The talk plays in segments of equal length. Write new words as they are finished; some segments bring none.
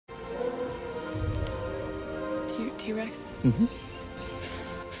T-Rex? Mm-hmm.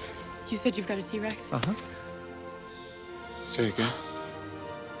 You said you've got a T-Rex? Uh-huh. Say again.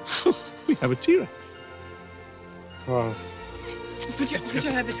 We have a T-Rex. Wow. Put your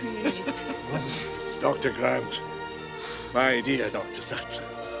head between your knees. Dr. Grant. My dear Dr. Sattler.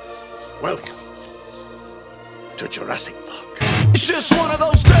 Welcome to Jurassic Park. It's just one of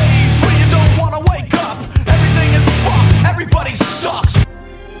those days where you don't want to wake up. Everything is fucked. Everybody sucks.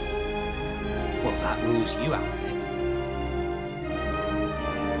 Well, that rules you out, Nick.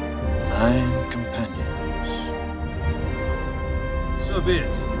 9 companions. So be it.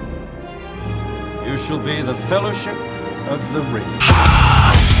 You shall be the Fellowship of the Ring.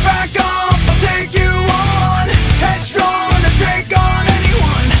 Back off, I'll take you on. Headstrong to take on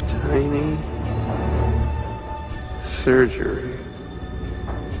anyone. Tiny surgery.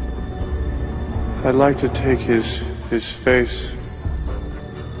 I'd like to take his face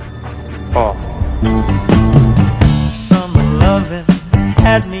off. Summer loving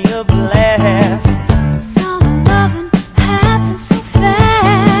had me a blast. Summer loving happens so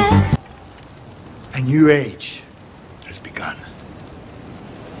fast. A new age has begun.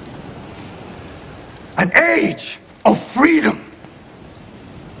 An age of freedom.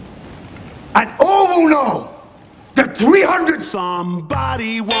 And all will know that 300...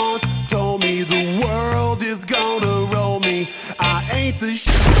 Somebody once told me the world is gonna roll me. I ain't the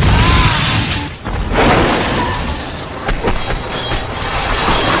shit.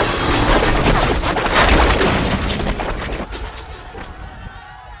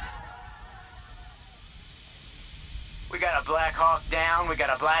 We got a Black Hawk down, we got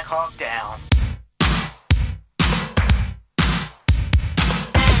a Black Hawk down.